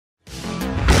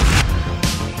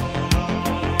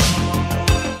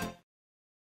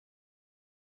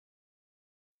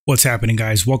What's happening,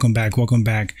 guys? Welcome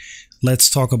back.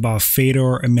 Let's talk about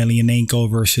Fedor Emelianenko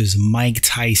versus Mike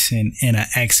Tyson in an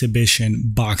exhibition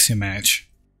boxing match.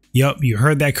 Yup, you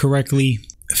heard that correctly.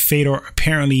 Fedor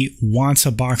apparently wants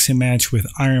a boxing match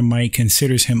with Iron Mike,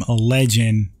 considers him a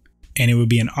legend, and it would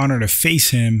be an honor to face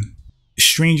him.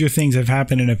 Stranger things have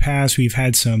happened in the past. We've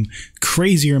had some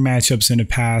crazier matchups in the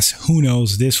past. Who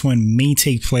knows? This one may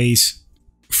take place.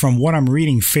 From what I'm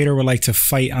reading, Fedor would like to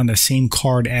fight on the same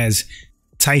card as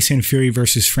Tyson Fury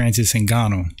versus Francis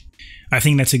Ngannou. I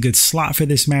think that's a good slot for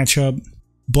this matchup,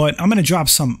 but I'm going to drop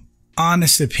some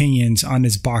honest opinions on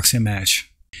this boxing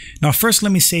match. Now, first,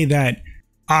 let me say that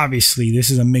obviously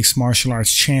this is a mixed martial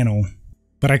arts channel,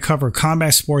 but I cover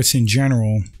combat sports in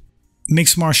general.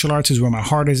 Mixed martial arts is where my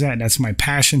heart is at. That's my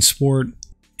passion sport.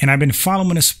 And I've been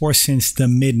following the sport since the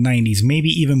mid-90s, maybe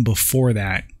even before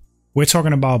that. We're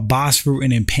talking about Boss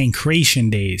Rutan and Pancration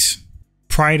days.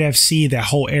 Pride FC, that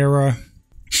whole era.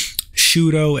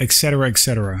 Shudo, etc.,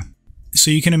 etc.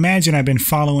 So you can imagine I've been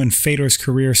following Fedor's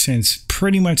career since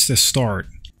pretty much the start.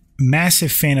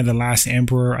 Massive fan of The Last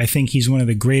Emperor. I think he's one of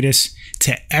the greatest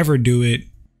to ever do it.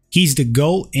 He's the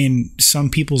GOAT in some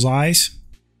people's eyes.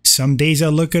 Some days I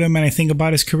look at him and I think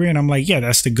about his career and I'm like, yeah,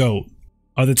 that's the GOAT.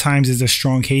 Other times there's a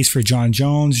strong case for John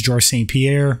Jones, Georges St.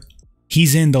 Pierre.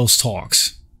 He's in those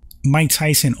talks. Mike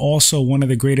Tyson, also one of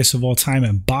the greatest of all time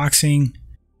in boxing.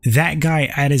 That guy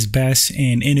at his best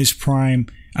and in his prime,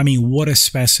 I mean, what a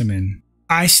specimen.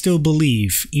 I still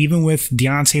believe, even with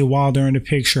Deontay Wilder in the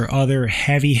picture, other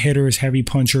heavy hitters, heavy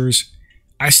punchers,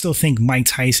 I still think Mike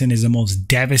Tyson is the most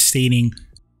devastating,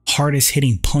 hardest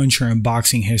hitting puncher in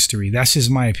boxing history. That's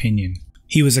just my opinion.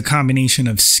 He was a combination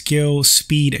of skill,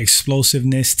 speed,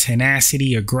 explosiveness,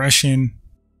 tenacity, aggression,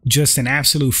 just an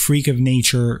absolute freak of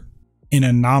nature, an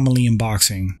anomaly in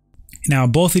boxing. Now,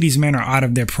 both of these men are out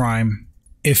of their prime.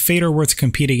 If Fedor were to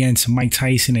compete against Mike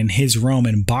Tyson in his realm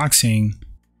in boxing,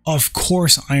 of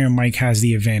course Iron Mike has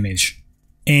the advantage.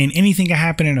 And anything can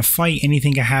happen in a fight,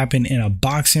 anything can happen in a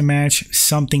boxing match,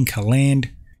 something can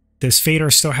land. Does Fedor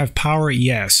still have power?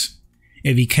 Yes.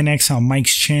 If he connects on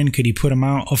Mike's chin, could he put him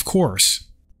out? Of course.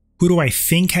 Who do I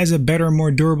think has a better,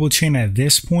 more durable chin at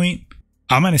this point?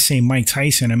 I'm going to say Mike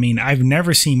Tyson. I mean, I've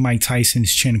never seen Mike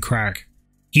Tyson's chin crack.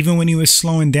 Even when he was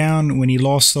slowing down, when he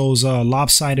lost those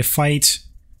lopsided fights,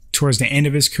 towards the end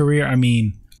of his career, I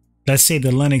mean, let's say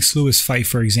the Lennox Lewis fight,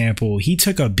 for example, he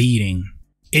took a beating.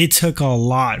 It took a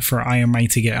lot for Iron Mike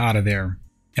to get out of there.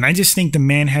 And I just think the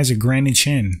man has a granite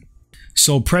chin.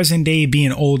 So present day,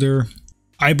 being older,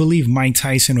 I believe Mike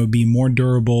Tyson would be more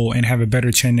durable and have a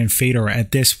better chin than Fedor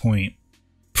at this point.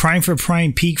 Prime for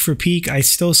prime, peak for peak, I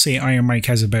still say Iron Mike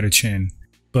has a better chin.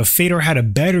 But Fedor had a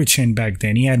better chin back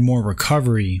then. He had more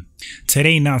recovery.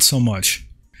 Today, not so much.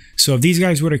 So if these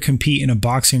guys were to compete in a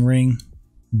boxing ring,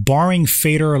 barring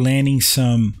Fedor landing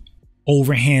some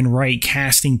overhand right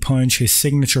casting punch, his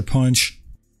signature punch,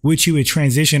 which you would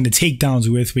transition to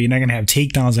takedowns with, but you're not going to have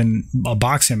takedowns in a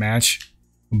boxing match.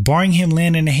 Barring him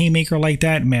landing a haymaker like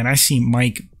that, man, I see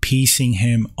Mike piecing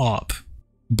him up.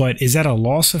 But is that a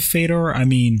loss of Fedor? I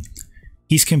mean,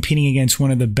 he's competing against one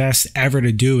of the best ever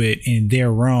to do it in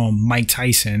their realm, Mike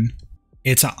Tyson.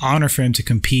 It's an honor for him to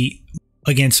compete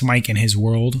against Mike in his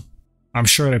world. I'm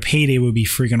sure the payday would be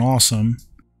freaking awesome.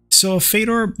 So if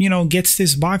Fedor, gets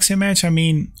this boxing match, I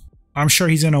mean, I'm sure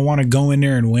he's going to want to go in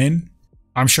there and win.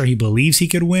 I'm sure he believes he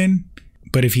could win.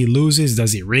 But if he loses,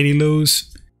 does he really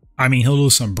lose? I mean, he'll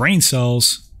lose some brain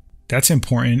cells. That's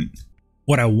important.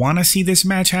 Would I want to see this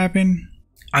match happen?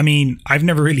 I mean, I've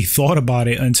never really thought about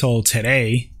it until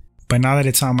today. But now that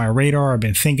it's on my radar, I've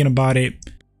been thinking about it.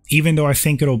 Even though I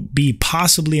think it'll be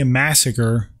possibly a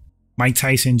massacre, Mike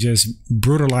Tyson just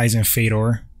brutalizing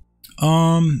Fedor.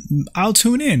 I'll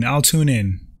tune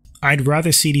in. I'd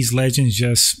rather see these legends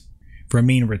just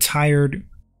remain retired,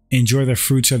 enjoy the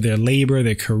fruits of their labor,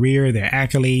 their career, their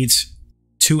accolades.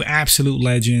 Two absolute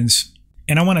legends.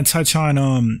 And I want to touch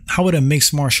on how would a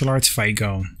mixed martial arts fight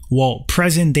go? Well,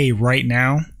 present day right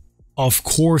now, of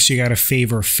course you got to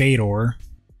favor Fedor,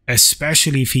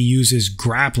 especially if he uses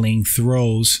grappling,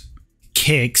 throws,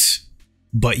 kicks.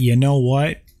 But you know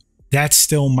what? That's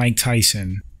still Mike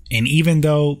Tyson. And even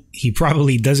though he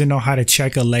probably doesn't know how to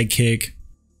check a leg kick,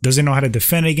 doesn't know how to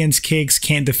defend against kicks,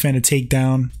 can't defend a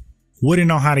takedown, wouldn't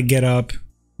know how to get up,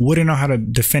 wouldn't know how to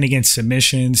defend against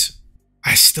submissions,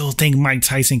 I still think Mike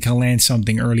Tyson can land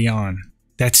something early on.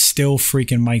 That's still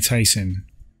freaking Mike Tyson.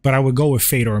 But I would go with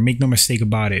Fedor, make no mistake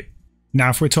about it.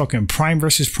 Now, if we're talking prime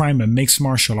versus prime in mixed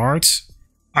martial arts,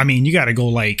 I mean, you got to go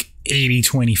like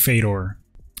 80-20 Fedor.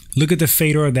 Look at the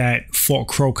Fedor that fought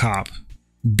Crow Cop,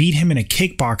 beat him in a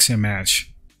kickboxing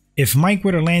match. If Mike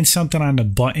were to land something on the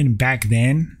button back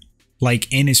then, like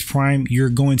in his prime, you're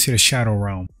going to the shadow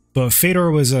realm. But Fedor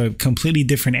was a completely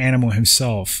different animal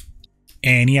himself,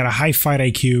 and he had a high fight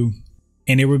IQ,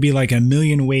 and there would be like a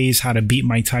million ways how to beat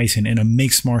Mike Tyson in a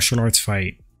mixed martial arts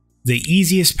fight. The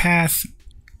easiest path,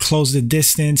 close the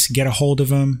distance, get a hold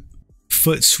of him,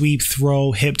 foot sweep,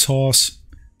 throw, hip toss,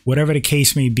 whatever the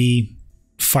case may be,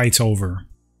 fight's over.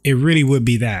 It really would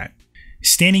be that.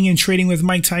 Standing and trading with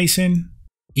Mike Tyson,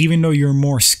 even though you're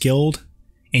more skilled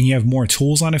and you have more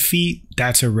tools on the feet,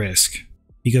 that's a risk.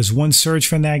 Because one surge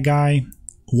from that guy,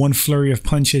 one flurry of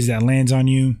punches that lands on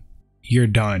you, you're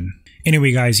done.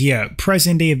 Anyway, guys, yeah,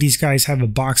 present day, if these guys have a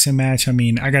boxing match, I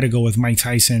mean, I gotta go with Mike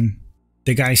Tyson.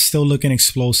 The guy's still looking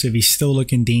explosive. He's still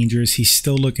looking dangerous. He's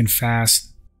still looking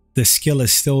fast. The skill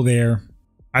is still there.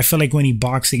 I feel like when he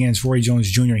boxed against Roy Jones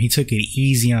Jr., he took it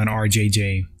easy on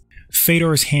RJJ.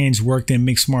 Fedor's hands worked in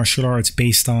mixed martial arts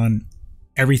based on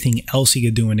everything else he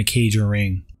could do in the cage or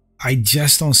ring. I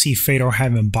just don't see Fedor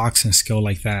having boxing skill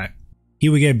like that. He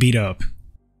would get beat up.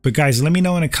 But guys, let me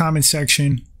know in the comment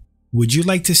section, would you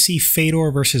like to see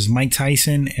Fedor versus Mike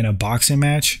Tyson in a boxing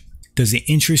match? Does it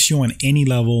interest you on any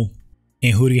level?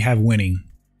 And who do you have winning?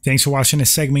 Thanks for watching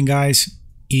this segment, guys.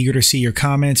 Eager to see your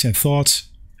comments and thoughts.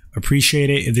 Appreciate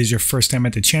it. If this is your first time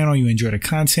at the channel, you enjoy the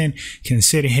content,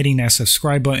 consider hitting that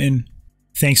subscribe button.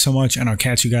 Thanks so much, and I'll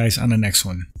catch you guys on the next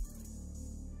one.